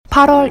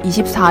8월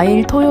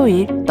 24일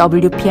토요일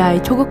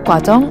WPI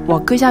초급과정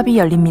워크숍이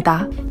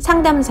열립니다.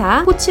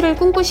 상담사, 코치를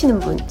꿈꾸시는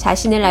분,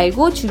 자신을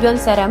알고 주변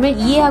사람을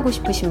이해하고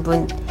싶으신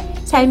분,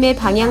 삶의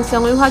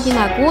방향성을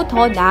확인하고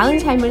더 나은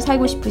삶을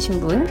살고 싶으신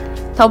분,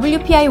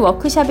 WPI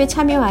워크숍에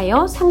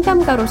참여하여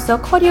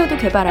상담가로서 커리어도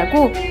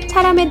개발하고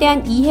사람에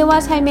대한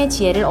이해와 삶의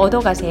지혜를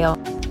얻어가세요.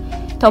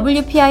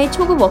 WPI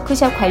초급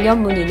워크숍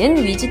관련 문의는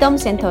위즈덤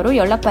센터로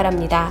연락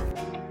바랍니다.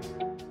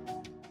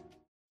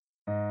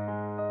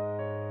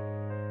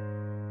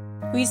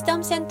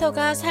 위즈덤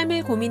센터가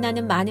삶을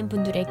고민하는 많은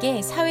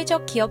분들에게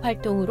사회적 기업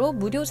활동으로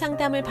무료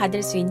상담을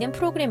받을 수 있는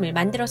프로그램을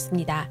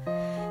만들었습니다.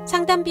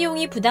 상담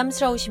비용이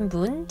부담스러우신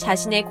분,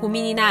 자신의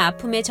고민이나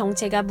아픔의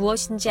정체가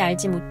무엇인지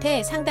알지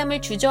못해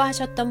상담을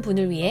주저하셨던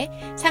분을 위해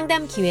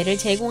상담 기회를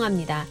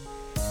제공합니다.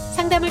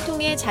 상담을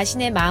통해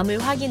자신의 마음을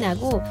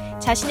확인하고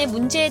자신의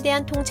문제에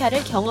대한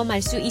통찰을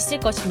경험할 수 있을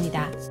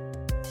것입니다.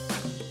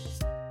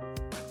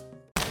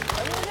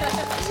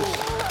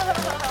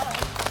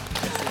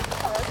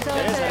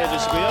 네,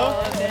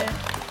 잘해주시고요. 네.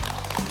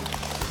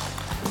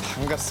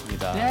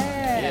 반갑습니다.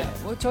 네,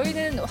 뭐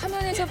저희는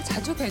화면에서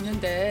자주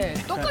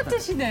뵀는데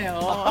똑같으시네요.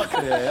 아,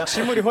 그래요?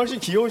 실물이 훨씬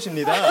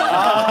귀여우십니다.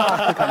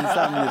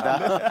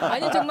 감사합니다.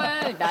 아니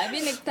정말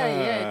나비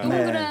넥타이에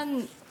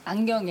동그란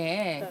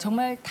안경에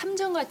정말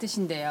탐정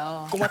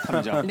같으신데요. 꼬마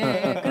탐정.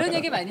 네, 그런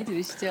얘기 많이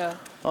들으시죠?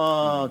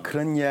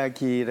 그런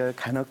이야기를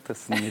간혹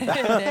듣습니다.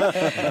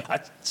 네.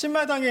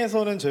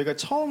 아침마당에서는 저희가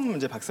처음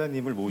이제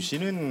박사님을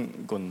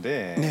모시는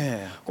건데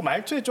네. 그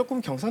말투에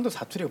조금 경상도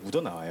사투리가 묻어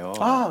나와요.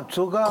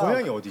 제가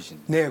고향이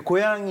어디신지? 네,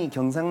 고향이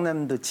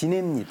경상남도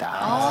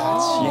진해입니다.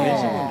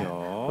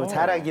 진해시군요.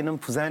 자라기는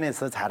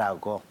부산에서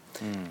자라고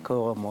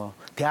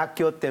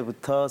대학교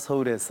때부터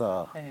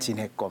서울에서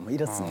지냈고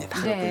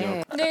이렇습니다.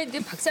 네. 근데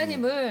이제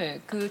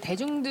박사님을 그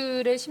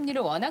대중들의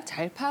심리를 워낙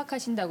잘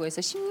파악하신다고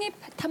해서 심리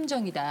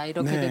탐정이다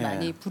이렇게들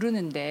많이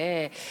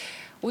부르는데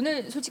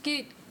오늘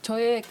솔직히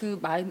저의 그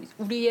마음,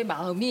 우리의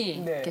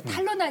마음이 이렇게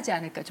탄로나지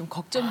않을까 좀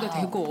걱정도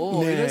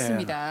되고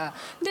이렇습니다.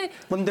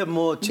 근데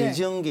뭐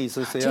죄지은 게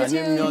있었어요?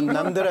 아니면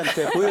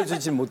남들한테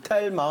보여주지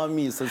못할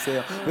마음이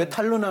있었어요? 왜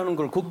탄로나는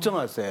걸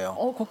걱정하세요?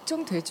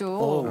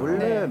 걱정되죠.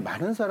 원래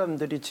많은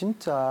사람들이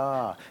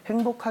진짜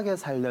행복하게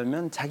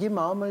살려면 자기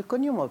마음을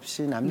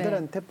끊임없이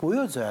남들한테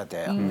보여줘야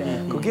돼요.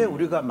 그게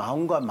우리가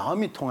마음과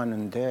마음이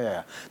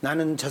통하는데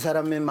나는 저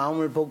사람의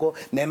마음을 보고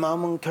내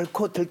마음은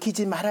결코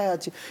들키지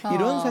말아야지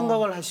이런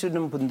생각을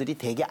하시는 분들이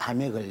되게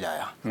암에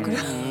걸려요.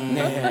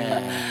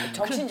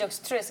 정신적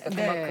스트레스가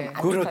그만큼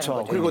그렇죠.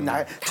 거죠. 그리고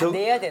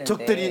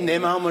적들이 내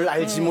마음을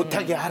알지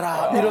못하게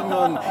하라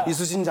이러면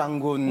이수진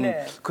장군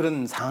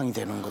그런 상황이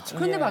되는 거죠.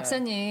 그런데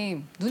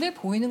박사님 눈에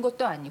보이는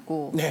것도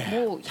아니고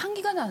뭐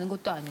향기가 나는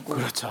것도 아니고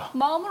그렇죠.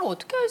 마음을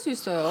어떻게 알 수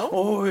있어요?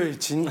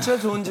 진짜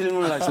좋은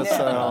질문을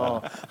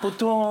하셨어요.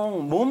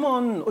 보통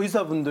몸은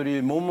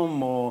의사분들이 몸은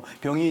뭐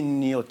병이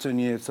있니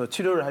어쩌니 해서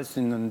치료를 할 수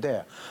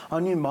있는데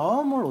아니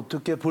마음을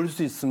어떻게 볼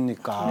수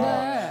있습니까?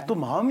 또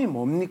마음이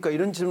뭡니까?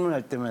 이런 질문을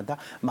할 때마다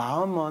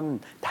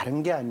마음은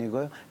다른 게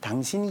아니고요.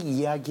 당신이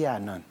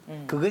이야기하는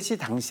그것이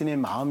당신의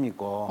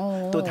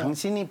마음이고 또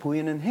당신이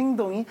보이는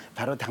행동이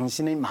바로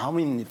당신의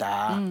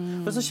마음입니다.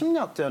 그래서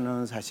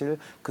심리학자는 사실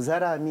그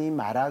사람이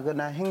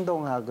말하거나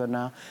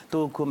행동하거나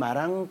또 그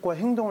말함과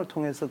행동을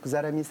통해서 그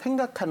사람이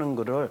생각하는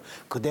거를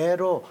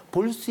그대로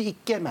볼 수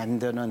있게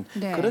만드는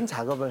그런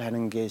작업을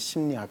하는 게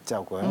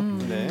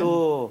심리학자고요.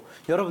 또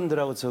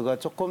여러분들하고 제가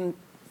조금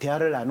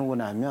대화를 나누고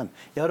나면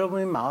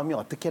여러분의 마음이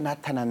어떻게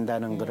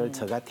나타난다는 거를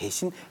제가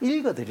대신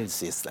읽어드릴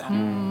수 있어요.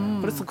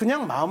 그래서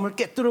그냥 마음을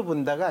꿰뚫어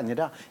본다가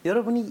아니라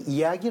여러분이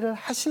이야기를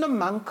하시는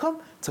만큼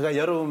제가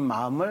여러분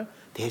마음을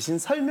대신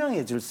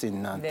설명해 줄 수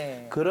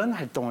있는 그런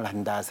활동을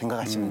한다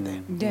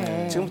생각하시면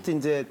돼요. 지금부터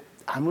이제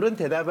아무런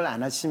대답을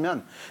안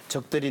하시면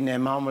적들이 내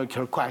마음을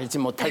결코 알지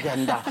못하게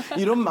한다.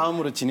 이런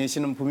마음으로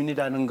지내시는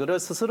분이라는 거를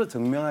스스로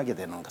증명하게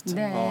되는 거죠.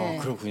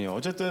 그렇군요.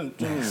 어쨌든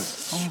좀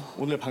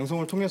오늘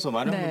방송을 통해서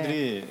많은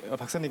분들이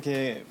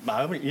박사님께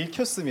마음을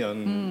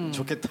읽혔으면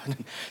좋겠다는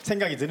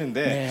생각이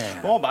드는데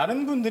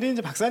많은 분들이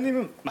이제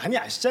박사님은 많이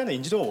아시잖아요.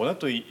 인지도가 워낙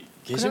또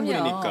계신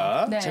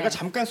분이니까 제가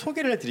잠깐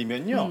소개를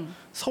해드리면요.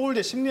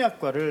 서울대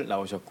심리학과를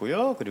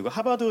나오셨고요. 그리고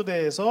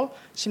하버드대에서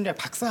심리학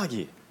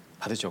박사학위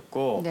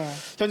받으셨고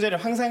현재는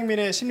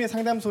황상민의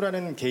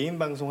심리상담소라는 개인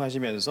방송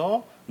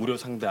하시면서 무료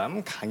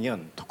상담,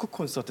 강연, 토크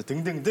콘서트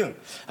등등등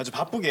아주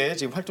바쁘게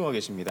지금 활동하고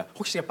계십니다.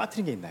 혹시 제가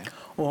빠뜨린 게 있나요?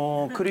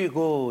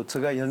 그리고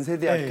제가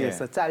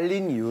연세대학교에서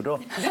잘린 이유로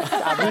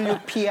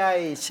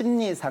WPI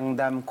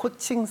심리상담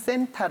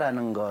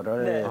코칭센터라는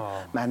거를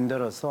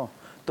만들어서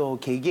또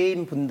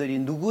개개인 분들이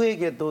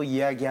누구에게도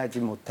이야기하지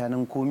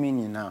못하는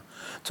고민이나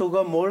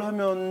저가 뭘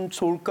하면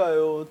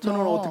좋을까요?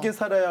 저는 어떻게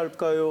살아야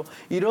할까요?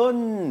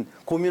 이런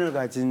고민을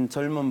가진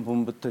젊은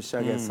분부터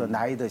시작해서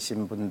나이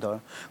드신 분들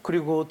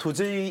그리고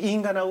도저히 이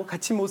인간하고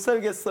같이 못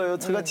살겠어요.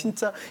 제가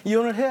진짜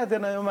이혼을 해야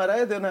되나요?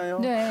 말아야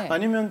되나요?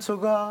 아니면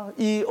제가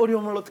이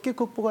어려움을 어떻게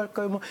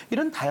극복할까요? 뭐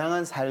이런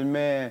다양한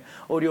삶의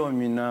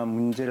어려움이나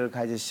문제를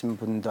가지신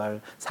분들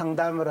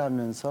상담을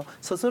하면서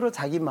스스로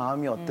자기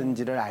마음이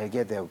어떤지를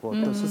알게 되고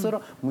또 그래서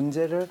스스로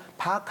문제를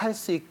파악할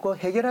수 있고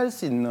해결할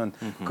수 있는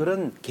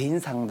그런 개인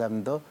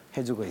상담도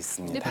해주고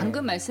있습니다. 근데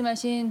방금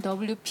말씀하신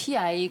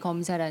WPI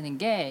검사라는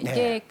게 이게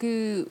네.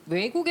 그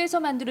외국에서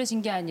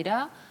만들어진 게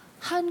아니라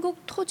한국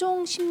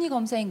토종 심리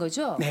검사인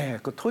거죠? 네,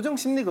 그 토종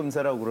심리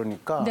검사라고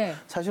그러니까 네.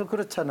 사실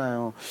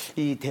그렇잖아요.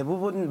 이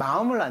대부분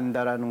마음을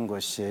안다라는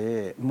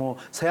것이 뭐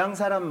서양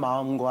사람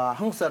마음과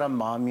한국 사람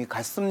마음이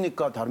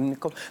같습니까,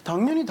 다릅니까?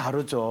 당연히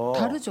다르죠.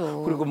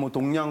 다르죠. 그리고 뭐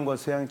동양과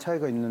서양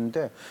차이가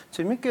있는데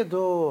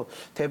재밌게도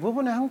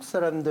대부분의 한국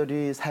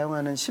사람들이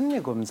사용하는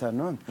심리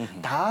검사는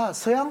다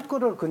서양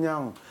거를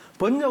그냥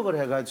번역을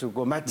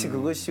해가지고 마치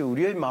그것이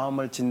우리의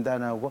마음을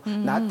진단하고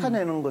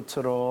나타내는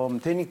것처럼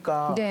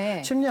되니까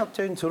네.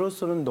 심리학자인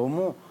저로서는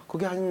너무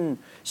그게 한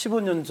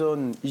 15년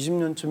전,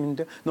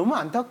 20년쯤인데 너무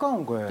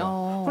안타까운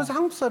거예요. 그래서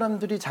한국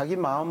사람들이 자기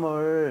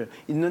마음을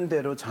있는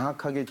대로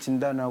정확하게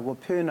진단하고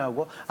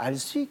표현하고 알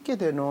수 있게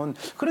되는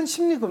그런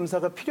심리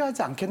검사가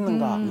필요하지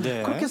않겠는가.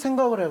 네. 그렇게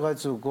생각을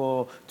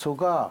해가지고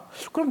저가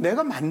그럼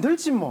내가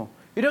만들지 뭐.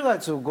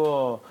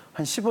 이래가지고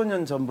한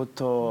 15년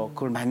전부터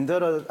그걸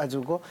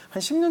만들어가지고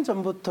한 10년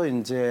전부터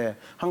이제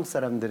한국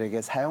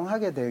사람들에게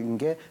사용하게 된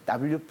게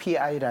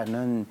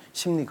WPI라는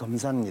심리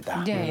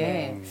검사입니다.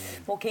 네.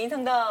 뭐 개인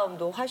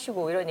상담도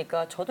하시고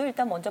이러니까 저도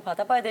일단 먼저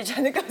받아봐야 되지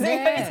않을까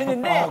생각이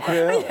드는데. 아,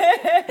 그래요?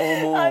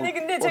 어머, 아니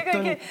근데 제가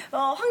어떤- 이렇게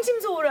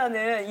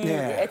황심소라는 이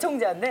네.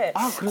 애청자인데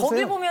아, 그러세요?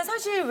 거기 보면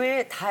사실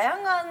왜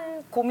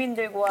다양한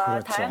고민들과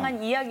그렇죠.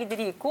 다양한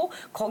이야기들이 있고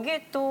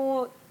거기에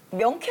또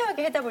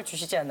명쾌하게 해답을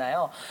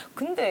주시잖아요.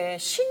 근데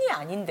신이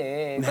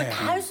아닌데 그걸 네.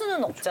 다 할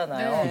수는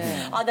없잖아요.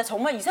 네. 아, 나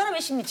정말 이 사람의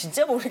심리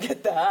진짜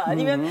모르겠다.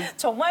 아니면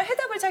정말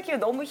해답을 찾기가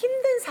너무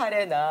힘든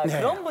사례나 네.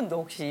 그런 분도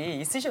혹시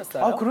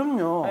있으셨어요? 아,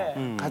 그럼요.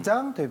 네.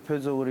 가장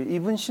대표적으로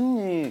이분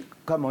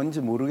심리가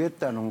뭔지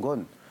모르겠다는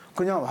건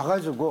그냥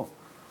와가지고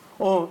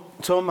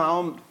저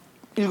마음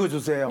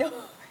읽어주세요.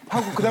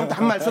 하고 그다음부터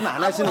한 말씀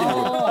안 하시는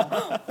거예요.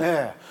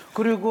 네.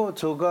 그리고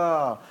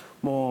제가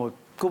뭐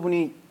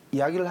그분이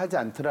이야기를 하지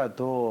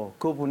않더라도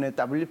그분의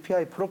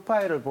WPI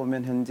프로파일을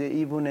보면 현재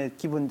이분의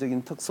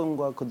기본적인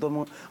특성과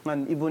그동안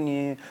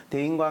이분이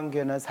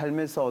대인관계나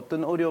삶에서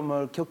어떤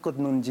어려움을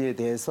겪었는지에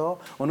대해서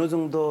어느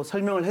정도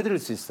설명을 해드릴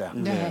수 있어요.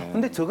 네.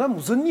 근데 제가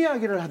무슨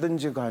이야기를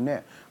하든지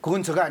간에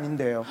그건 제가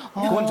아닌데요.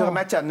 그건 제가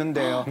맞지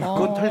않는데요.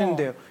 그건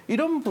틀린데요.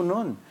 이런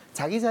분은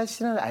자기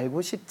자신을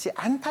알고 싶지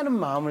않다는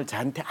마음을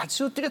저한테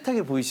아주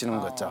뚜렷하게 보이시는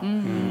거죠.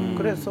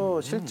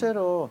 그래서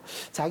실제로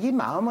자기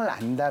마음을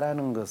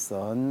안다라는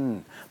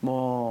것은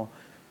뭐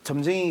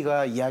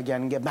점쟁이가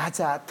이야기하는 게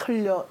맞아,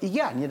 틀려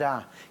이게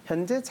아니라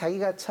현재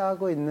자기가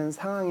처하고 있는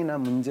상황이나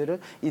문제를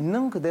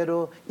있는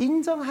그대로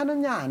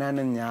인정하느냐 안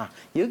하느냐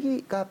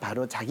여기가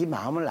바로 자기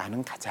마음을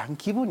아는 가장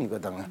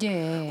기본이거든요.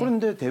 예.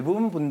 그런데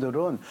대부분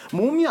분들은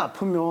몸이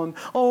아프면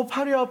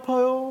팔이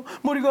아파요,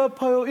 머리가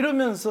아파요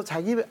이러면서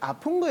자기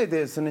아픈 거에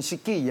대해서는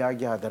쉽게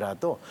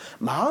이야기하더라도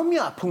마음이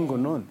아픈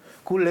거는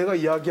그걸 내가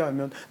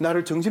이야기하면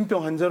나를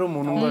정신병 환자로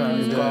모는 건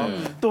아닐까.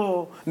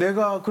 또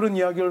내가 그런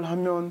이야기를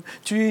하면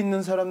주위에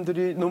있는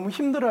사람들이 너무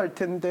힘들어할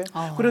텐데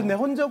그래서 내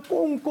혼자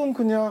꽁꽁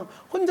그냥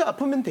혼자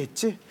아프면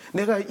됐지.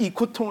 내가 이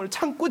고통을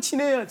참고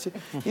지내야지.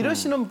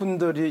 이러시는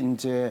분들이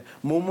이제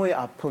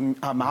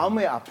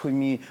마음의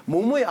아픔이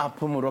몸의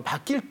아픔으로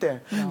바뀔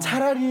때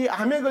차라리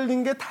암에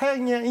걸린 게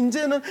다행이야.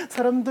 이제는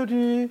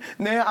사람들이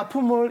내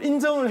아픔을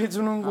인정을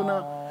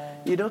해주는구나.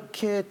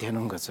 이렇게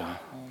되는 거죠.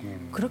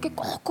 그렇게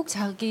꼭꼭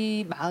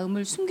자기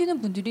마음을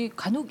숨기는 분들이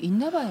간혹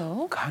있나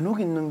봐요.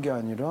 간혹 있는 게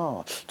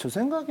아니라 저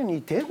생각에는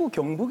이 대구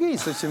경북에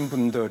있으신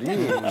분들이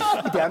이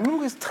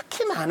대한민국에서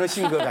특히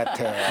많으신 것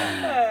같아요.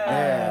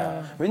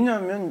 네.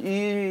 왜냐하면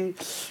이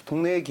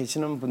동네에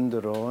계시는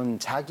분들은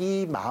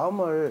자기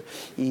마음을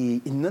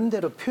있는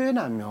대로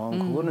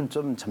표현하면 그거는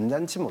좀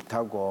점잖지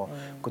못하고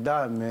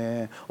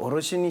그다음에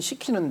어르신이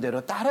시키는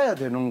대로 따라야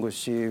되는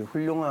것이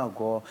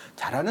훌륭하고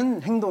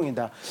잘하는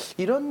행동이다.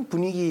 이런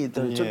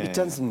분위기들 좀 있지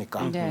않습니까?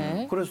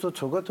 네. 그래서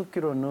제가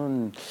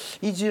듣기로는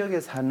이 지역에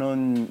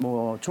사는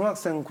뭐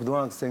중학생,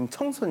 고등학생,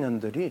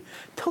 청소년들이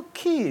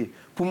특히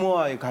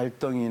부모와의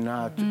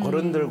갈등이나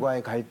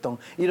어른들과의 갈등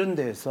이런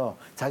데에서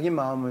자기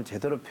마음을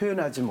제대로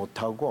표현하지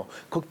못하고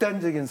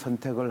극단적인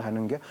선택을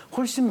하는 게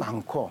훨씬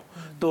많고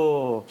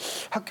또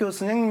학교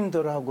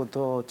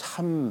선생님들하고도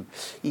참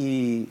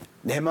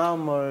내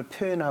마음을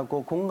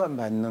표현하고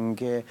공감받는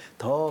게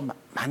더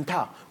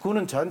많다.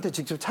 그거는 저한테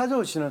직접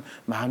찾아오시는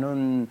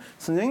많은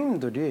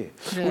선생님들이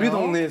그래요? 우리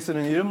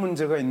동네에서는 이런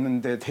문제가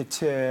있는데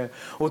대체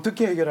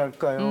어떻게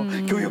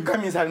해결할까요?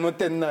 교육감이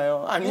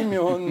잘못됐나요?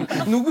 아니면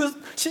누구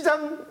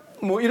시장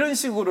뭐 이런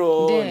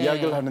식으로 네.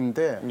 이야기를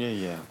하는데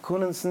예.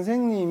 그거는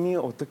선생님이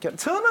어떻게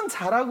저는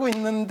잘하고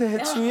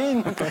있는데 주위에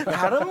있는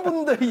다른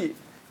분들이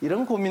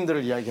이런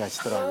고민들을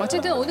이야기하시더라고요.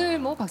 어쨌든 오늘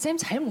뭐 박사님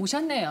잘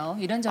모셨네요.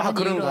 이런저런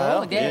그런가요?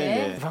 이유로.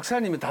 네.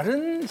 박사님이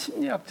다른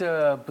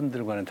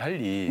심리학자분들과는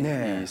달리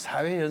네. 이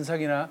사회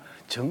현상이나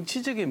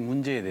정치적인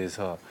문제에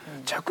대해서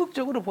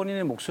적극적으로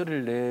본인의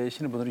목소리를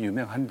내시는 분으로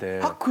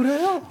유명한데.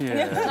 그래요?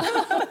 예.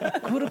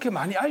 그렇게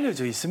많이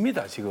알려져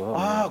있습니다, 지금.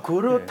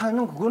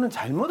 그렇다면 그거는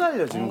잘못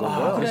알려진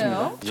거고요.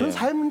 그래요? 전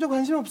사회 문제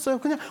관심 없어요.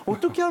 그냥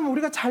어떻게 하면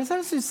우리가 잘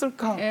살 수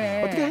있을까?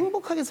 예. 어떻게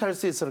행복하게 살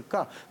수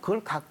있을까?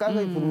 그걸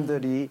각각의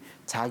분들이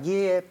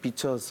자기에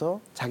비춰서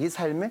자기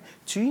삶의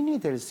주인이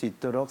될 수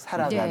있도록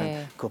살아가는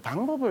네. 그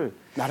방법을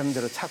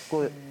나름대로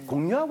찾고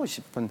공유하고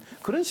싶은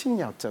그런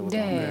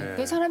심리학자거든요. 네.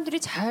 그 사람들이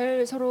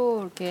잘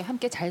서로 이렇게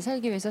함께 잘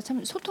살기 위해서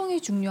참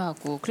소통이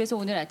중요하고 그래서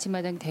오늘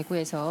아침마당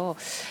대구에서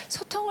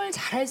소통을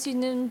잘할 수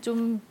있는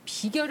좀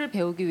비결을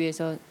배우기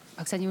위해서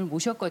박사님을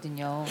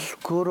모셨거든요.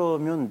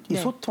 그러면 이 네.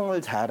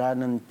 소통을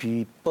잘하는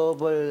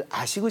비법을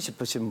아시고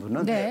싶으신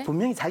분은 네.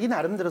 분명히 자기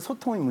나름대로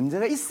소통에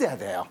문제가 있어야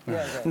돼요.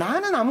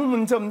 나는 아무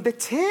문제 없는데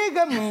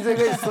쟤가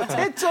문제가 있어.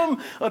 쟤 좀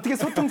어떻게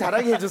소통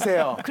잘하게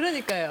해주세요.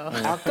 그러니까요.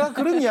 아까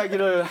그런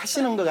이야기를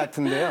하시는 것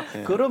같은데요.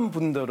 그런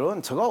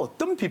분들은 제가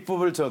어떤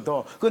비법을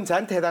줘도 그건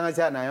저한테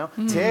해당하지 않아요.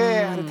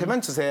 쟤한테만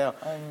주세요.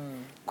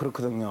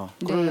 그렇거든요.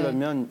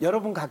 그러려면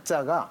여러분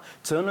각자가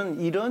저는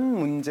이런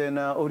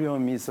문제나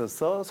어려움이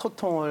있어서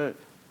소통을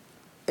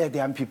에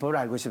대한 비법을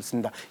알고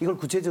싶습니다. 이걸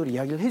구체적으로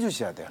이야기를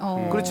해주셔야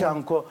돼요. 그렇지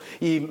않고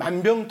이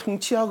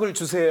만병통치약을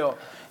주세요.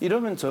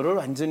 이러면 저를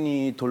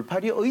완전히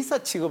돌팔이 의사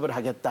취급을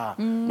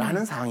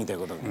하겠다라는 상황이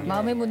되거든요.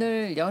 마음의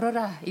문을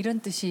열어라 이런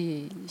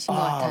뜻이신 것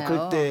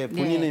같아요. 그때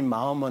본인의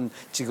마음은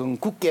지금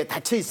굳게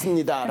닫혀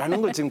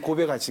있습니다라는 걸 지금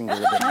고백하신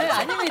거거든요.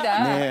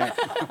 아닙니다. 네.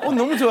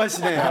 너무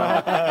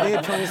좋아하시네요.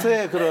 네,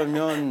 평소에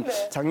그러면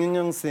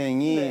장윤영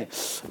선생이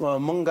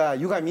뭔가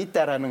유감이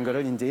있다라는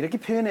거를 이제 이렇게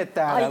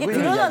표현했다라고 이게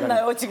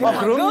드러났나요, 지금?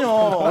 그럼요.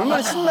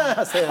 얼마나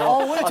신나하세요.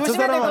 오늘 저 조심해야 될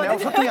사람은 것 내가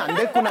같아요. 소통이 안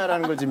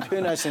됐구나라는 걸 지금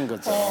표현하신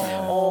거죠.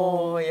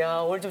 야,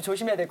 오늘 좀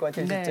조심해야 될 것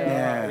같아요, 네. 진짜.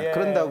 네. 예.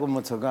 그런다고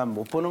뭐 제가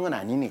못 보는 건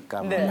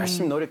아니니까 네.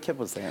 열심히 노력해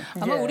보세요.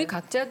 아마 예. 우리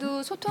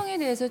각자도 소통에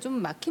대해서 좀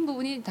막힌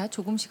부분이 다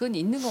조금씩은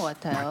있는 것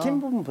같아요.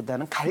 막힌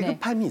부분보다는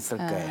갈급함이 있을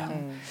아. 거예요.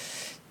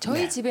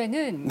 저희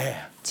집에는 네.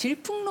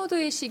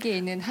 질풍노도의 시기에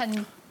있는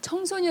한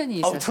청소년이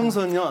있어서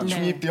청소년 네.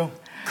 중이병.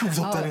 그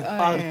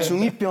무섭다는.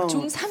 중2병.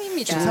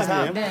 중3입니다.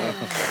 중3이에요? 네.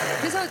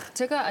 그래서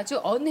제가 아주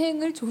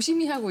언행을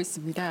조심히 하고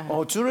있습니다.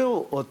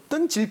 주로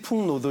어떤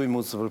질풍노도의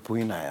모습을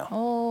보이나요?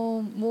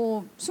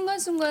 뭐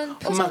순간순간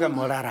엄마가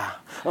뭘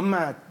알아?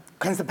 엄마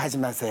간섭하지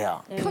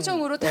마세요.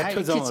 표정으로 다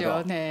표정으로.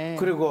 읽히죠. 네.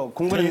 그리고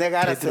공부는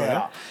내가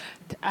알았어요.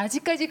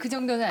 아직까지 그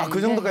정도는 아닌데. 그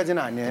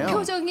정도까지는 아니에요?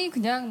 표정이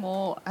그냥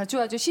뭐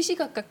아주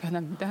시시각각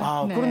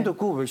변합니다. 네. 그런데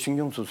그거 왜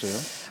신경 쓰세요?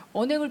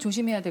 언행을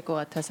조심해야 될 것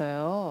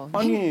같아서요.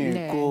 아니,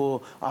 네. 그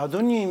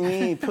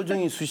아드님이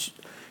표정이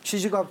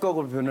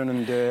시시각각으로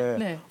변하는데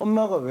네.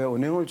 엄마가 왜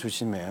언행을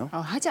조심해요?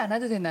 하지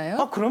않아도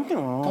되나요?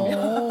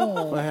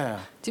 그럼요. 네.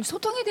 지금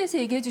소통에 대해서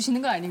얘기해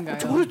주시는 거 아닌가요?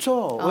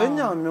 그렇죠.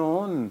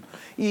 왜냐하면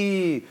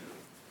이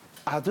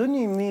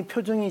아드님이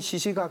표정이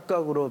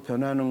시시각각으로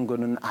변하는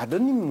거는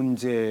아드님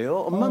문제예요?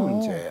 엄마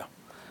문제예요?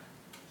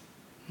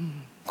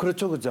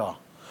 그렇죠, 그죠?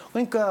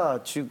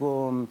 그러니까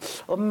지금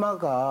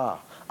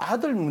엄마가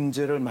아들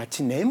문제를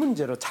마치 내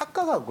문제로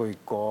착각하고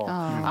있고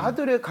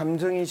아들의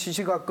감정이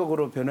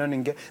시시각각으로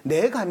변하는 게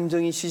내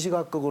감정이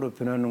시시각각으로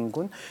변하는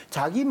건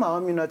자기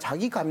마음이나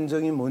자기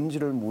감정이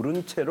뭔지를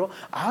모른 채로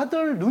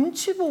아들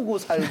눈치 보고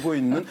살고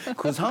있는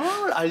그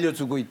상황을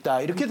알려주고 있다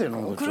이렇게 되는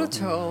거죠.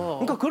 그렇죠.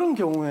 그러니까 그런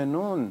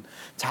경우에는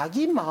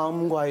자기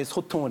마음과의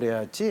소통을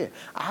해야지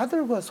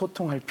아들과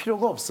소통할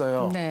필요가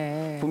없어요.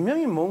 네.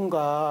 분명히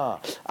뭔가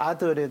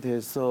아들에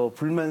대해서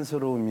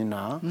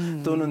불만스러움이나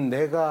또는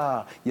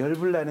내가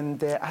열불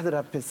나는데 아들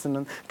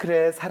앞에서는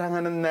그래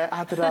사랑하는 내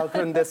아들아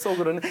그런데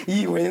속으로는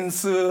이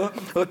웬수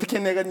어떻게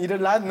내가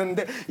이를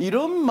낳았는데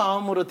이런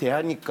마음으로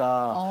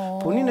대하니까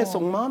본인의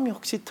속마음이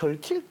혹시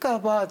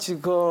덜킬까 봐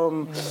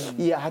지금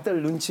이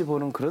아들 눈치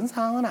보는 그런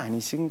상황은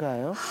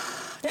아니신가요?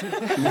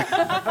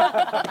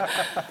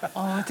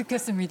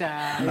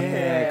 듣겠습니다.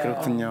 네,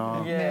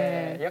 그렇군요.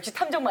 예. 역시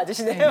탐정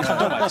맞으시네요.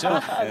 탐정 맞죠?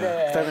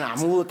 네. 그다음에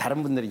아무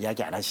다른 분들이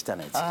이야기 안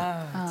하시잖아요.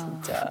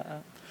 지금. 진짜.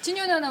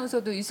 진윤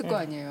아나운서도 있을 거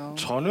아니에요.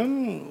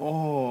 저는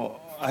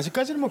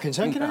아직까지는 뭐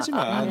괜찮긴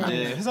하지만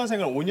이제 회사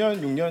생활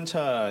 5년, 6년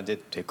차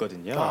이제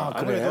됐거든요. 그래요?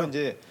 아무래도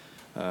이제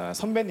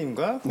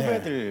선배님과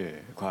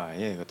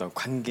후배들과의 어떤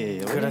관계에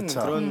그렇죠.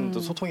 그런 또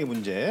소통의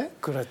문제.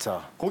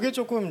 그렇죠. 그게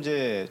조금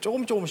이제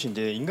조금씩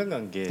이제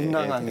인간관계에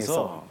인간관계에서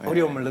대해서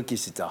어려움을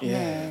느끼시죠.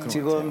 예, 그런 것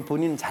지금 같아요.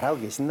 본인 잘하고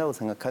계신다고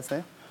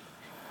생각하세요?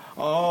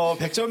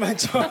 100점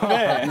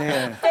만점에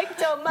네.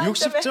 100점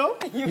만점에 60점?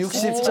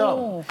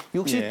 60점.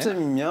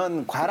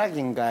 60점이면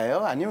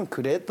과락인가요? 아니면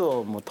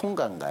그래도 뭐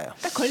통과인가요?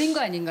 딱 걸린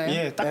거 아닌가요?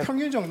 예, 딱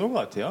평균 정도인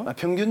것 같아요.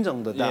 평균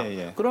정도다.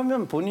 예.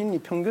 그러면 본인이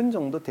평균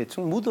정도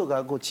대충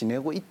묻어가고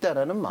지내고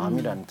있다라는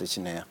마음이라는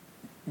뜻이네요.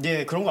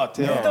 예, 그런 것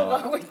같아요.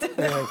 묻어가고 있다.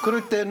 네,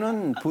 그럴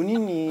때는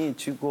본인이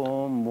지금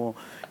뭐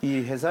이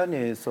회사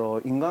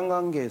내에서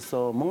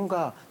인간관계에서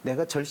뭔가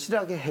내가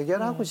절실하게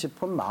해결하고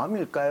싶은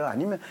마음일까요?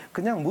 아니면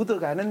그냥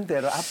묻어가는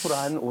대로 앞으로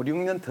한 5,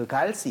 6년 더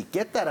갈 수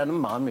있겠다라는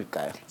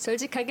마음일까요?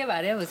 솔직하게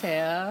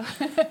말해보세요.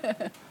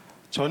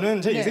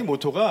 저는 제 인생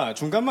모토가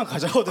중간만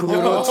가자거든요.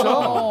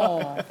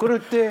 그렇죠.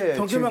 그럴 때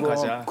평균만 지금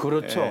가자.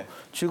 그렇죠. 네.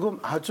 지금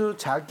아주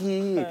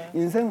자기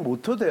인생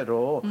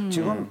모토대로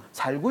지금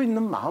살고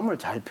있는 마음을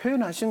잘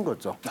표현하신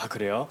거죠. 아,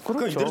 그래요? 그렇죠.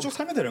 그럼 이대로 쭉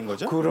살면 되는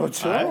거죠?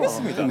 그렇죠.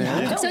 알겠습니다.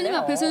 네. 박사님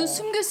앞에서는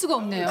숨길 수가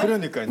없네요.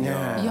 그러니까요.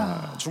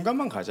 이야.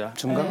 중간만 가자.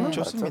 중간만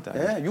좋습니다.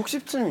 가죠. 네,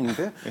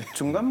 60점인데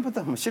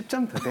중간보다 뭐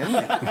 10점 더 됐네.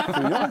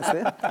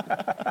 훌륭하세요.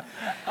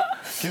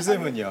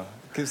 김쌤은요?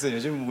 김쌤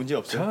요즘 문제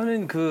없어요?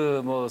 저는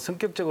그 뭐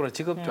성격적으로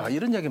직업적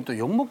이런 얘기하면 또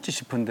욕먹지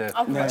싶은데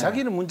그래요?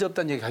 자기는 문제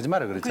없다는 얘기 하지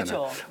마라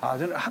그랬잖아요. 그죠.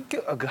 저는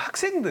그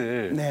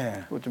학생들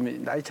네.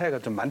 좀 나이 차이가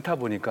좀 많다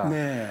보니까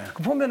네.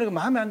 그 보면은 그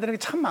마음에 안 드는 게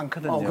참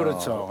많거든요.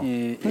 그렇죠.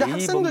 이 근데 A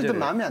학생들도 범죄를.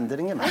 마음에 안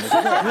드는 게 많죠.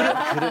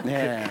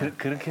 네.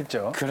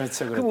 그렇겠죠.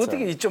 그렇죠, 그럼 그렇죠.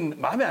 어떻게 좀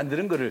마음에 안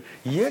드는 거를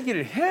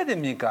이야기를 해야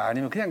됩니까?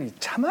 아니면 그냥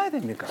참아야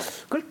됩니까?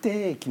 그럴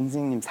때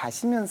김선생님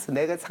사시면서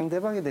내가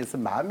상대방에 대해서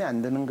마음에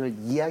안 드는 걸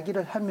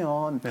이야기를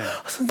하면 네.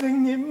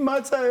 선생님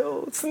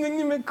맞아요.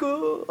 선생님의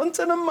그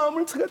언짢은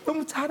마음을 제가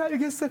너무 잘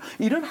알겠어요.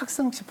 이런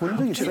학생 혹시 본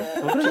적 있어요?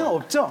 그런 적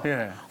없죠?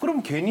 예.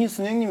 그럼 괜히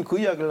선생님이 그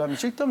이야기를 하면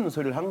쓸데없는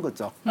소리를 한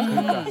거죠.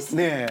 그러니까.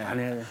 네. 안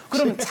해요.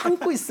 그럼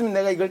참고 있으면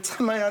내가 이걸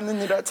참아야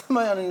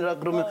하느니라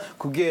그러면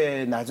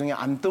그게 나중에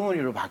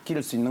암덩어리로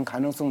바뀔 수 있는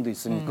가능성도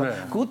있으니까 네.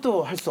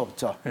 그것도 할 수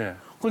없죠. 예.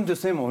 그런데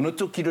선생님 어느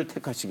쪽 길을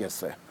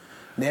택하시겠어요?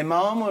 내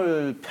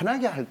마음을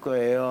편하게 할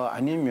거예요?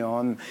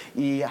 아니면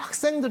이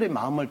학생들의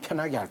마음을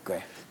편하게 할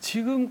거예요?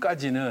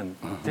 지금까지는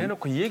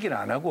대놓고 이 얘기를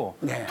안 하고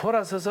네.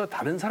 돌아서서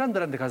다른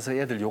사람들한테 가서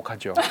애들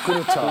욕하죠.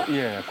 그렇죠.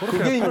 예, 그렇게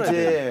그게 풀어야 돼요.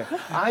 이제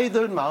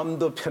아이들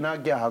마음도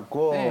편하게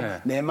하고 네.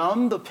 내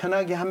마음도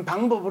편하게 한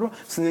방법으로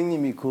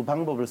선생님이 그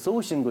방법을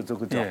써오신 거죠.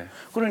 그죠? 예.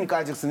 그러니까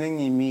아직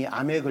선생님이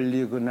암에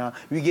걸리거나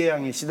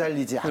위궤양에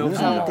시달리지 않은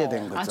상태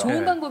된 거죠. 좋은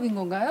네. 방법인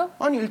건가요?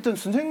 아니 일단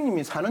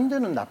선생님이 사는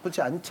데는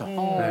나쁘지 않죠.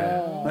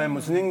 네,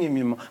 뭐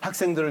선생님이 뭐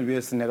학생들을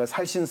위해서 내가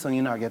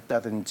살신성인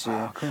하겠다든지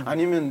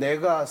아니면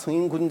내가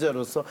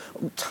성인군자로서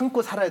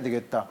참고 살아야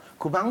되겠다.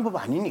 그 방법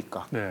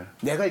아니니까. 네.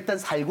 내가 일단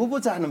살고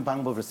보자 하는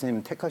방법을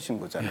선생님이 택하신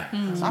거잖아요.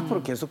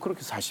 앞으로 계속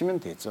그렇게 사시면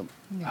되죠.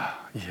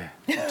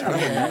 예. 잘하고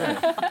있네요.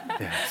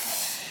 예.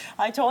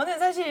 아니 저는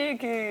사실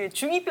그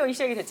중2병이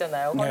시작이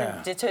됐잖아요. 그거는 네.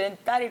 이제 제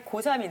딸이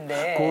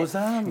고3인데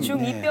고3,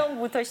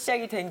 중2병부터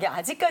시작이 된 게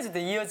아직까지도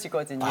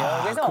이어지거든요.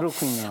 아, 그래서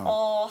그렇군요.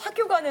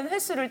 학교 가는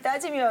횟수를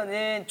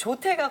따지면은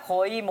조퇴가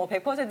거의 뭐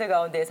 100%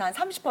 가운데서 한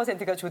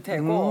 30%가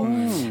조퇴고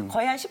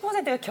거의 한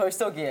 10%가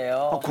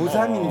결석이에요.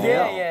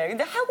 고3인데요. 예.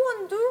 근데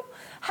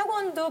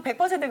학원도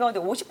 100% 가운데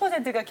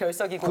 50%가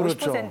결석이고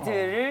그렇죠.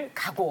 50%를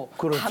가고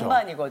그렇죠.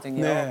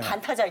 반반이거든요. 네.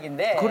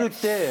 반타작인데. 그럴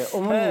때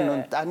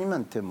어머니는 네.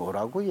 따님한테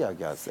뭐라고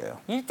이야기하세요?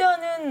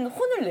 일단은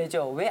혼을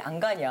내죠. 왜 안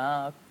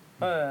가냐.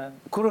 예.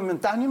 그러면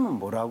따님은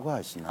뭐라고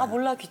하시나요? 아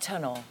몰라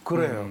귀찮아.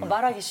 그래요.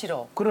 말하기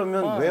싫어.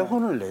 그러면 왜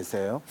혼을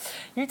내세요?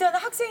 일단은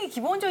학생이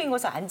기본적인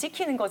것을 안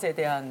지키는 것에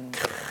대한.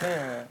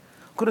 네.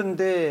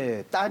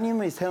 그런데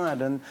따님의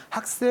생활은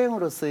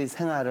학생으로서의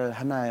생활을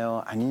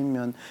하나요?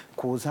 아니면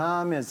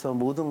고3에서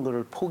모든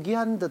것을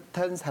포기한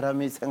듯한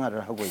사람의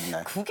생활을 하고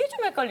있나요? 그게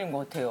좀 헷갈린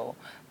것 같아요.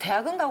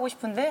 대학은 가고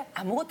싶은데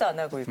아무것도 안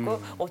하고 있고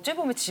어찌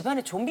보면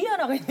집안에 좀비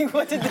하나가 있는 것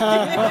같은 느낌이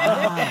들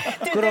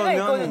때가 그러면-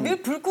 있거든요.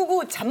 늘 불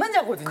끄고 잠만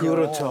자거든요.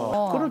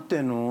 그렇죠. 그럴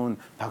때는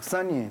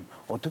박사님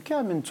어떻게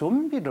하면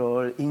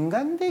좀비를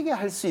인간되게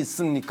할 수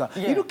있습니까?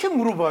 예. 이렇게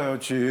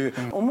물어봐야지.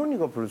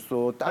 어머니가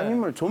벌써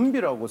따님을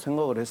좀비라고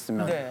생각을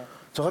했으면 네.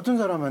 저 같은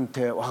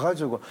사람한테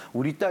와가지고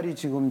우리 딸이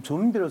지금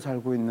좀비로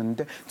살고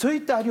있는데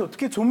저희 딸이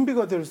어떻게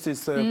좀비가 될 수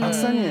있어요?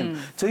 박사님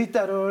저희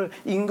딸을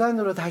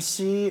인간으로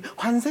다시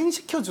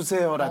환생시켜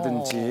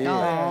주세요라든지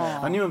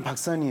아니면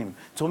박사님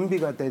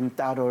좀비가 된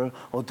딸을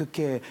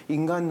어떻게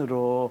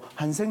인간으로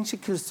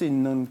환생시킬 수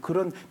있는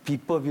그런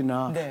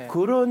비법이나 네.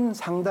 그런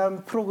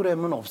상담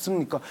프로그램은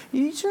없습니까?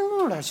 이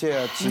질문을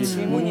하셔야지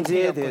질문이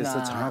문제에 틀렸구나.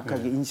 대해서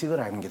정확하게 인식을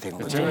하는 게 된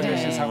거죠. 제가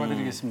대신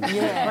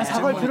사과드리겠습니다. 아,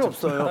 사과할 필요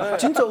없어요.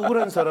 진짜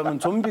억울한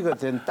사람은 좀비가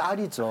된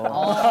딸이죠.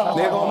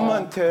 내가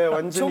엄마한테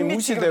완전히 좀비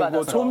무시되고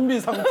취급받아서. 좀비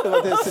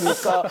상태가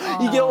됐으니까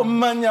이게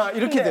엄마냐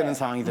이렇게 되는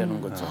상황이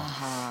되는 거죠.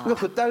 그러니까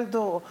그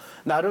딸도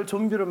나를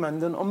좀비로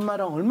만든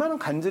엄마랑 얼마나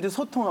간절히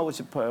소통하고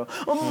싶어요.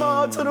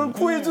 엄마 저를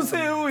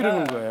구해주세요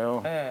이러는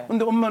거예요. 네.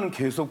 근데 엄마는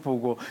계속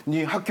보고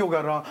네 학교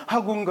가라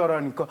학원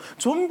가라니까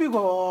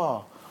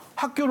좀비가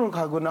학교를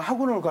가거나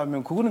학원을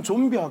가면 그거는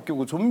좀비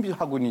학교고 좀비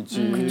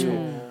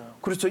학원이지.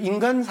 그렇죠.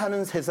 인간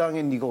사는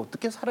세상에 네가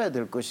어떻게 살아야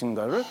될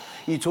것인가를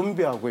이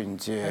좀비하고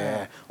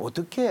이제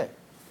어떻게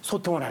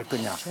소통을 할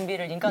거냐.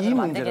 준비를 이 인간으로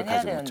문제를 만들긴 해야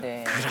가지고 있죠.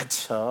 되는데.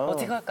 그렇죠.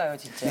 어떻게 할까요,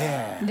 진짜?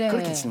 네, 네.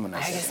 그렇게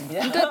질문하세요.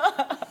 알겠습니다.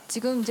 그러니까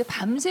지금 이제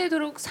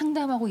밤새도록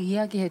상담하고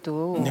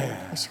이야기해도 네.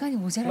 시간이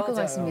모자랄 것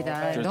맞아요.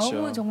 같습니다. 그렇죠.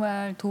 너무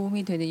정말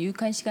도움이 되는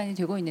유익한 시간이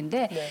되고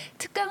있는데 네.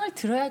 특강을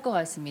들어야 할 것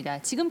같습니다.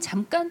 지금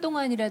잠깐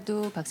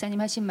동안이라도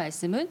박사님 하신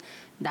말씀은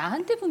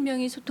나한테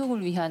분명히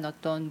소통을 위한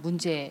어떤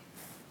문제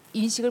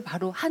인식을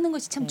바로 하는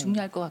것이 참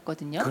중요할 것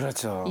같거든요.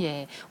 그렇죠.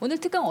 예, 오늘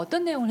특강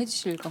어떤 내용을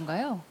해주실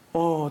건가요?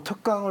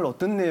 특강을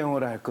어떤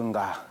내용을 할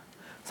건가?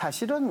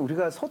 사실은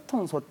우리가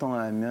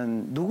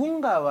소통하면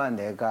누군가와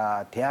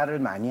내가 대화를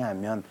많이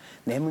하면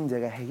내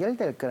문제가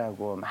해결될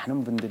거라고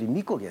많은 분들이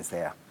믿고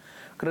계세요.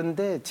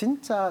 그런데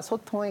진짜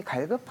소통의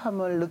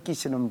갈급함을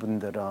느끼시는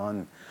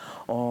분들은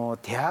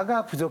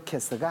대화가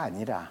부족해서가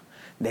아니라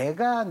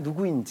내가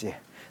누구인지,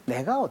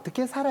 내가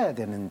어떻게 살아야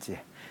되는지,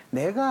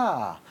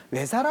 내가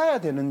왜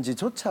살아야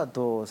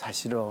되는지조차도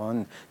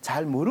사실은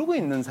잘 모르고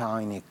있는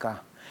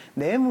상황이니까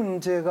내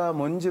문제가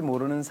뭔지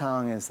모르는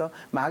상황에서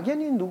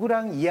막연히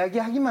누구랑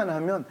이야기하기만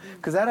하면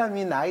그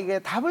사람이 나에게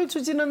답을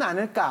주지는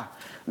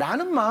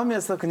않을까라는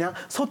마음에서 그냥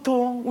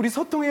우리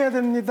소통해야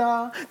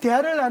됩니다.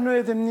 대화를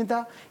나눠야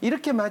됩니다.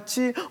 이렇게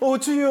마치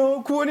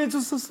주여 구원해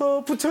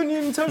주소서,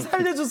 부처님 절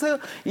살려주세요.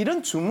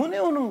 이런 주문해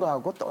오는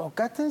거하고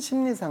똑같은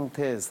심리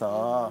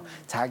상태에서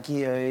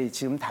자기의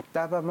지금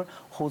답답함을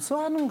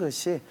호소하는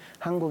것이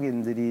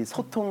한국인들이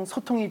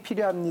소통이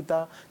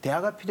필요합니다.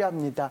 대화가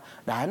필요합니다.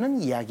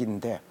 라는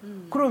이야기인데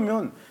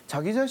그러면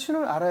자기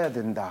자신을 알아야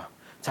된다.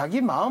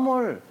 자기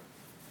마음을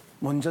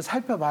먼저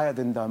살펴봐야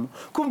된다면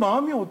그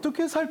마음이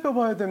어떻게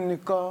살펴봐야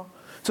됩니까?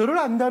 저를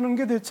안다는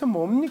게 대체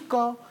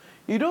뭡니까?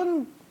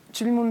 이런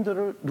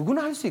질문들을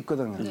누구나 할 수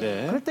있거든요.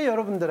 네. 그럴 때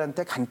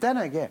여러분들한테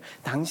간단하게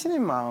당신의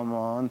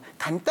마음은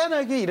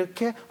간단하게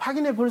이렇게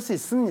확인해 볼 수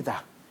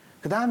있습니다.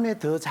 그 다음에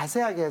더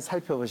자세하게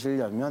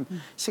살펴보시려면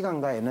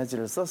시간과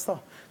에너지를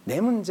써서 내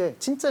문제,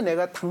 진짜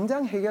내가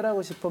당장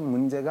해결하고 싶은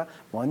문제가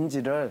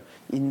뭔지를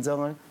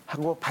인정을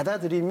하고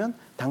받아들이면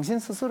당신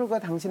스스로가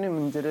당신의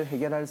문제를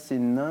해결할 수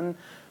있는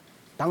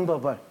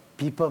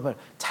비법을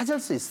찾을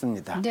수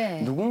있습니다.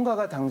 네.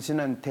 누군가가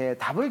당신한테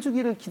답을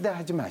주기를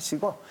기대하지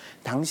마시고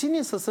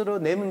당신이 스스로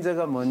내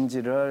문제가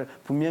뭔지를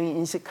분명히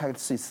인식할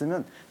수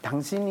있으면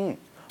당신이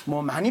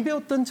많이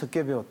배웠든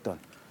적게 배웠든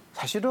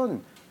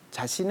사실은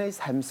자신의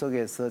삶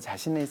속에서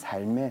자신의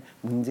삶의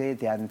문제에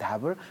대한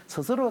답을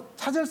스스로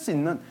찾을 수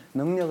있는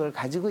능력을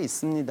가지고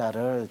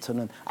있습니다를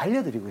저는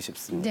알려드리고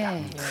싶습니다.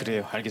 네.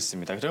 그래요,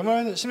 알겠습니다.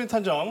 그러면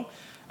심리탐정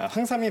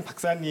황상민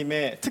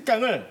박사님의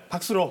특강을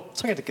박수로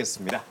청해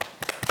듣겠습니다.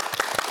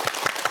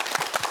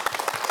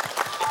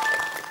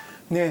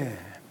 네.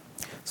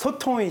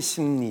 소통의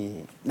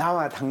심리,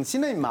 나와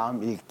당신의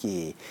마음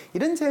읽기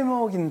이런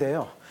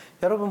제목인데요.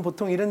 여러분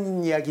보통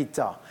이런 이야기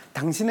있죠.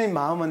 당신의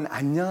마음은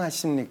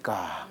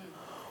안녕하십니까?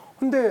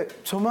 근데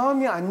저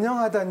마음이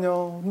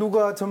안녕하다뇨?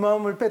 누가 저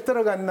마음을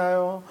빼들어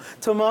갔나요?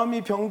 저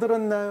마음이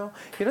병들었나요?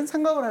 이런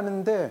생각을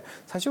하는데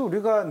사실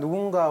우리가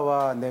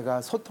누군가와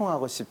내가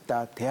소통하고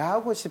싶다,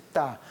 대화하고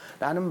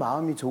싶다라는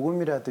마음이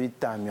조금이라도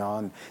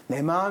있다면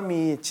내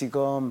마음이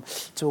지금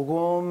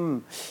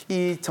조금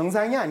이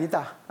정상이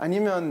아니다.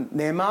 아니면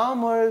내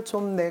마음을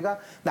좀 내가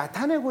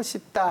나타내고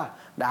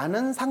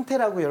싶다라는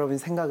상태라고 여러분이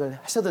생각을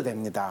하셔도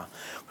됩니다.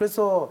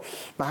 그래서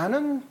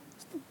많은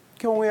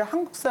경우에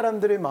한국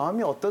사람들의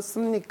마음이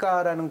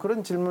어떻습니까? 라는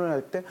그런 질문을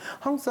할 때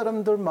한국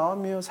사람들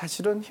마음이요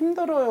사실은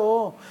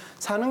힘들어요.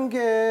 사는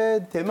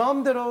게 내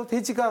마음대로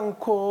되지가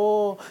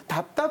않고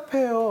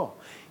답답해요.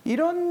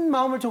 이런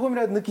마음을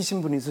조금이라도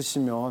느끼신 분이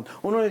있으시면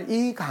오늘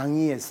이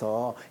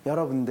강의에서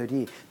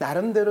여러분들이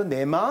나름대로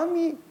내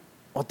마음이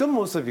어떤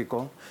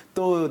모습이고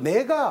또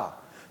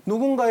내가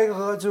누군가에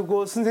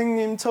가가지고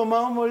선생님 저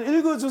마음을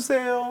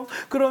읽어주세요.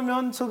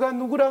 그러면 제가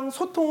누구랑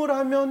소통을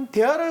하면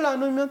대화를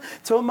나누면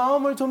저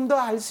마음을 좀 더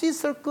알 수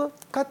있을 것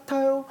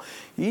같아요.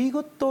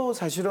 이것도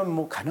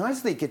사실은 가능할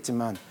수도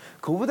있겠지만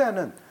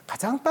그거보다는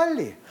가장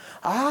빨리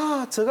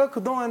제가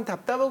그동안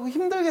답답하고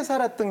힘들게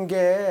살았던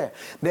게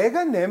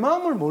내가 내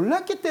마음을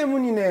몰랐기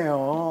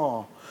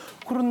때문이네요.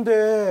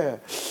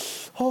 그런데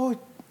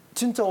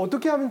진짜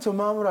어떻게 하면 저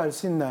마음을 알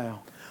수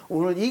있나요?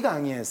 오늘 이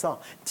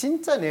강의에서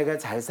진짜 내가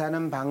잘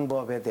사는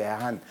방법에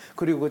대한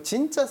그리고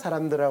진짜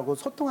사람들하고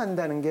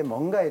소통한다는 게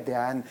뭔가에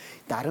대한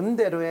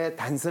나름대로의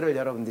단서를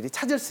여러분들이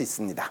찾을 수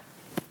있습니다.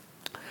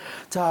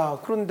 자,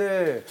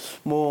 그런데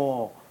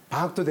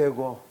방학도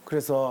되고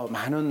그래서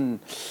많은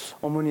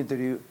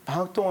어머니들이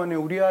방학 동안에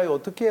우리 아이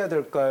어떻게 해야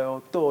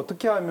될까요? 또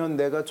어떻게 하면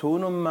내가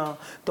좋은 엄마,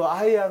 또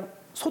아이랑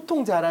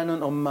소통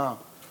잘하는 엄마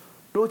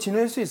로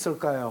지낼 수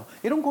있을까요?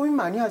 이런 고민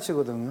많이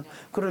하시거든요.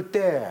 그럴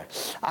때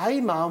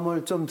아이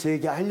마음을 좀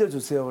저에게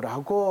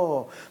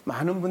알려주세요라고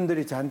많은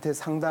분들이 저한테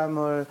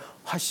상담을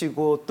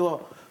하시고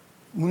또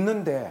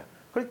묻는데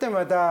그럴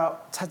때마다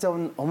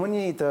찾아온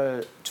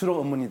어머니들, 주로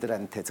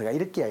어머니들한테 제가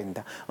이렇게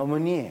이야기합니다.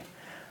 어머니,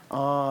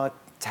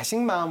 자식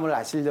마음을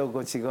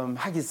아시려고 지금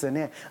하기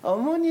전에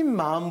어머님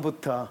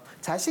마음부터,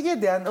 자식에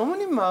대한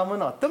어머님 마음은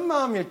어떤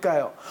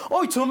마음일까요?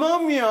 저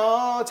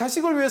마음이야.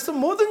 자식을 위해서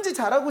뭐든지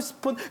잘하고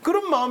싶은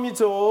그런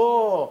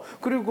마음이죠.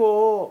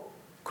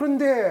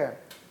 그런데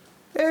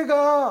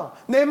애가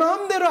내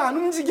마음대로 안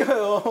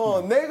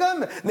움직여요. 내가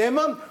내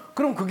마음,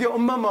 그럼 그게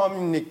엄마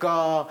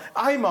마음입니까?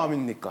 아이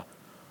마음입니까?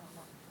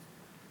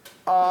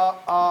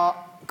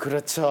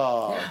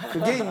 그렇죠.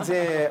 그게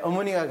이제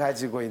어머니가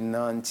가지고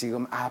있는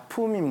지금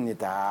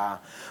아픔입니다.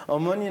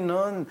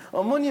 어머니는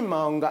어머니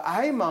마음과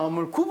아이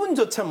마음을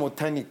구분조차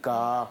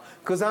못하니까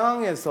그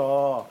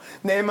상황에서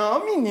내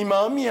마음이 네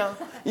마음이야,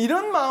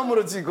 이런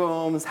마음으로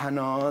지금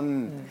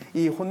사는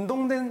이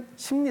혼동된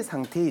심리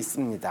상태에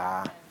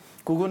있습니다.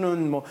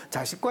 그거는 뭐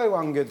자식과의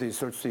관계도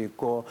있을 수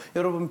있고,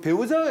 여러분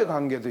배우자의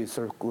관계도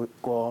있을 수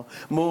있고,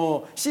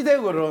 뭐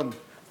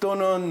시댁어른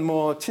또는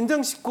뭐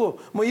친정 식구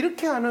뭐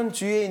이렇게 하는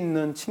주위에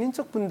있는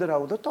친인척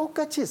분들하고도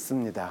똑같이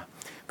있습니다.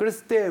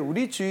 그랬을 때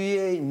우리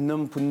주위에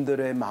있는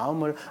분들의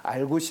마음을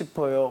알고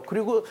싶어요.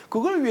 그리고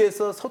그걸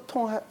위해서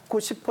소통하고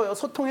싶어요.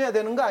 소통해야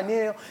되는 거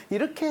아니에요.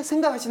 이렇게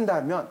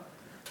생각하신다면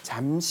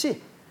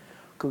잠시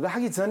그거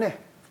하기 전에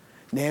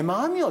내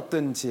마음이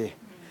어떤지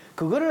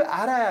그거를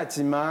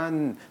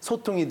알아야지만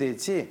소통이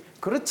되지,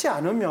 그렇지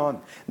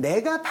않으면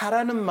내가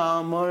바라는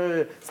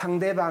마음을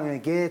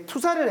상대방에게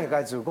투사를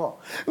해가지고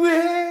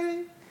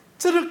왜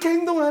저렇게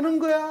행동하는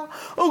거야?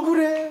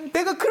 억울해.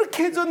 내가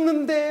그렇게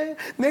해줬는데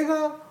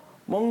내가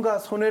뭔가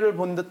손해를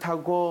본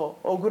듯하고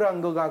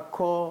억울한 것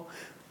같고,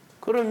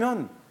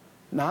 그러면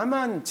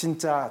나만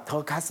진짜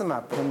더 가슴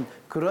아픈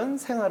그런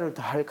생활을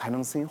더 할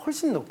가능성이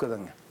훨씬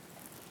높거든요.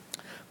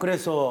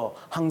 그래서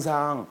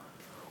항상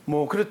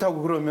뭐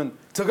그렇다고 그러면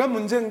저가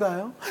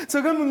문제인가요?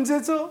 저가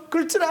문제죠?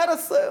 그럴 줄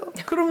알았어요.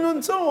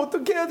 그러면 저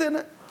어떻게 해야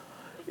되나?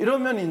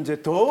 이러면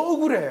이제 더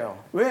억울해요.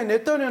 왜?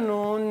 내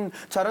딴에는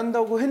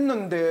잘한다고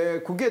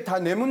했는데 그게 다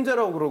내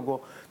문제라고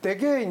그러고,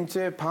 되게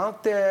이제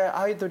방학 때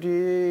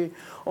아이들이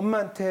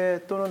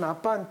엄마한테 또는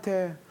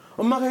아빠한테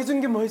엄마가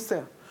해준 게 뭐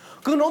있어요?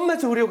 그건 엄마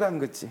주려고 한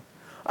거지.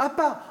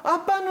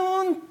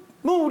 아빠는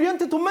뭐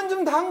우리한테 돈만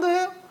주면 다 한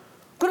거예요?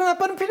 그런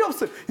아빠는 필요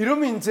없어요.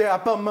 이러면 이제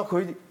아빠 엄마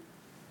거의,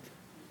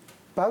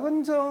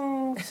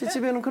 박은정 씨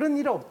집에는 그런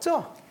일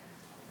없죠?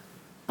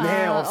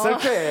 네, 없을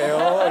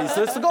거예요.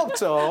 있을 수가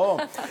없죠.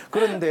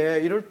 그런데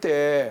이럴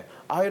때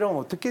아이랑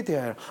어떻게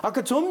대해요?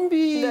 아까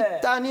좀비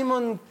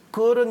따님은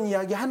그런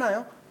이야기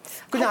하나요?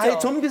 그냥 하죠. 아예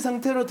좀비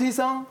상태로 더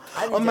이상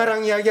아니죠.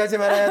 엄마랑 이야기하지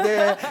말아야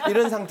돼,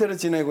 이런 상태로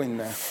지내고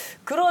있나요?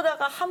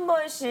 그러다가 한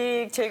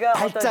번씩 제가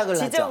발작을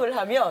어떤 지적을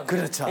하면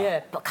그렇죠.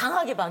 예,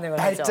 강하게 반응을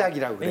하죠.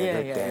 발작이라고 그래요.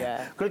 그럴 때.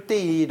 그럴 때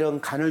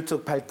이런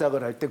간헐적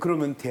발작을 할 때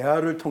그러면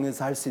대화를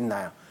통해서 할 수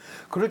있나요?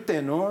 그럴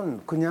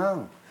때는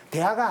그냥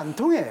대화가 안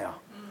통해요.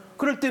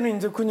 그럴 때는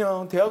이제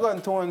그냥 대화가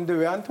안 통하는데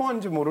왜 안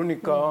통하는지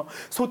모르니까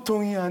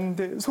소통이 안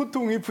돼,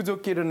 소통이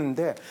부족해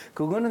이러는데,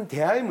 그거는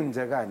대화의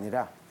문제가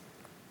아니라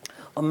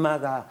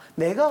엄마가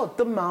내가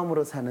어떤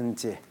마음으로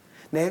사는지,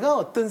 내가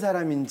어떤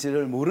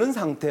사람인지를 모르는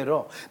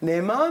상태로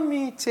내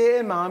마음이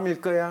제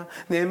마음일 거야,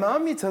 내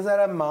마음이 저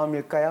사람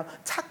마음일까요?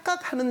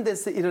 착각하는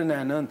데서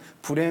일어나는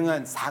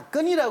불행한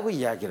사건이라고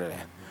이야기를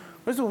해요.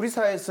 그래서 우리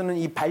사회에서는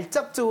이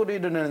발작적으로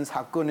일어나는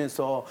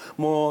사건에서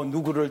뭐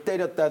누구를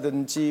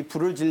때렸다든지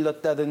불을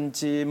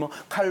질렀다든지 뭐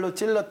칼로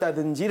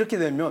찔렀다든지 이렇게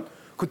되면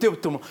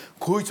그때부터 뭐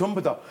거의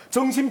전부 다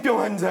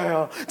정신병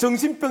환자야,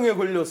 정신병에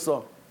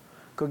걸렸어.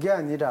 그게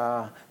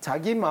아니라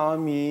자기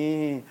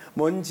마음이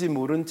뭔지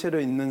모른 채로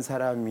있는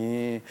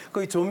사람이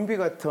거의 좀비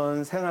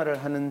같은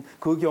생활을 하는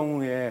그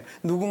경우에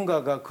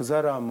누군가가 그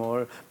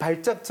사람을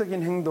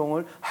발작적인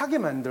행동을 하게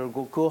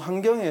만들고, 그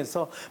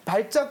환경에서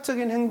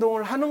발작적인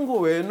행동을 하는 거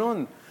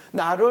외에는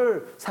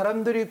나를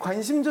사람들이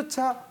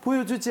관심조차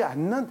보여주지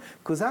않는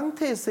그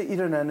상태에서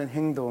일어나는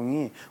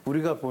행동이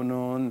우리가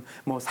보는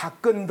뭐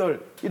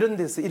사건들 이런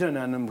데서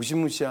일어나는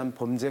무시무시한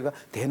범죄가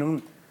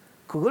되는,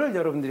 그걸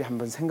여러분들이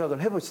한번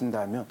생각을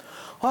해보신다면,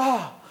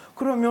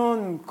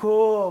 그러면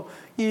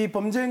이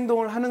범죄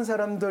행동을 하는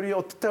사람들이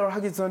어떻다고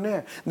하기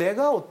전에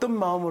내가 어떤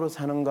마음으로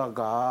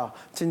사는가가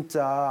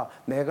진짜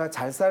내가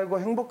잘 살고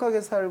행복하게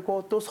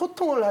살고 또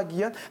소통을 하기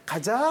위한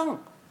가장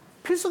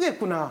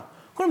필수겠구나.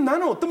 그럼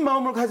나는 어떤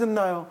마음을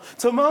가졌나요?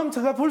 저 마음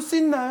제가 볼 수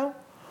있나요?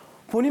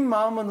 본인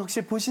마음은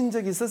혹시 보신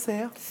적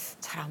있으세요?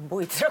 잘 안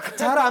보이더라고요.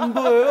 잘 안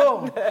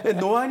보여요? 네,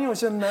 노안이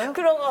오셨나요?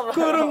 그런가 봐요.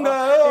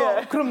 그런가요?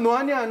 예. 그럼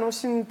노안이 안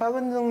오신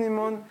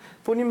박은정님은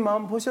본인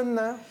마음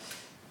보셨나요?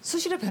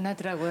 수시로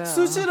변하더라고요.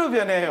 수시로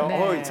변해요.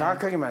 네.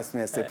 정확하게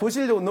말씀했어요.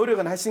 보시려고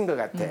노력은 하신 것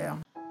같아요.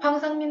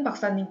 황상민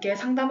박사님께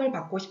상담을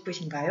받고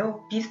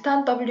싶으신가요?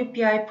 비슷한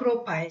WPI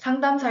프로파일,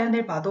 상담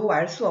사연을 봐도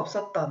알 수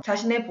없었던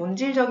자신의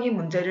본질적인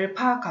문제를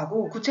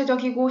파악하고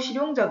구체적이고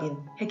실용적인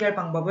해결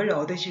방법을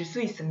얻으실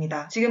수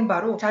있습니다. 지금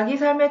바로 자기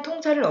삶의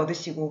통찰을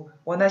얻으시고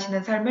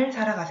원하시는 삶을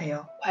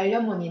살아가세요.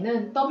 관련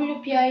문의는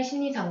WPI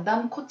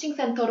심리상담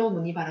코칭센터로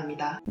문의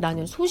바랍니다.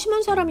 나는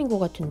소심한 사람인 것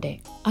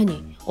같은데.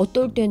 아니,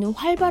 어떨 때는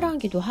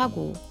활발하기도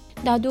하고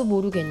나도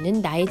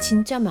모르겠는 나의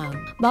진짜 마음.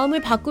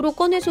 마음을 밖으로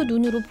꺼내서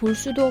눈으로 볼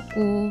수도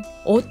없고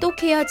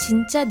어떻게 해야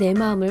진짜 내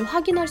마음을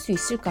확인할 수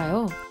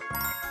있을까요?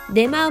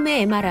 내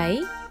마음의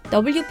MRI,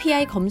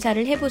 WPI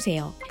검사를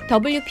해보세요.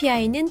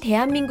 WPI는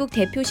대한민국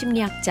대표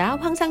심리학자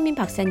황상민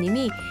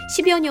박사님이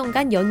 10여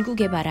년간 연구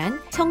개발한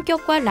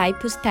성격과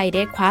라이프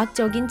스타일의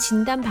과학적인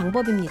진단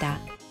방법입니다.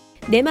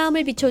 내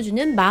마음을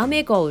비춰주는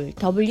마음의 거울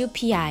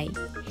WPI.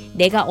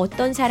 내가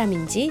어떤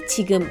사람인지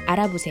지금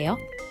알아보세요.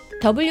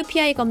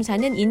 WPI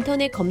검사는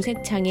인터넷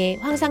검색창에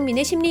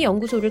황상민의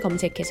심리연구소를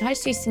검색해서 할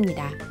수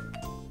있습니다.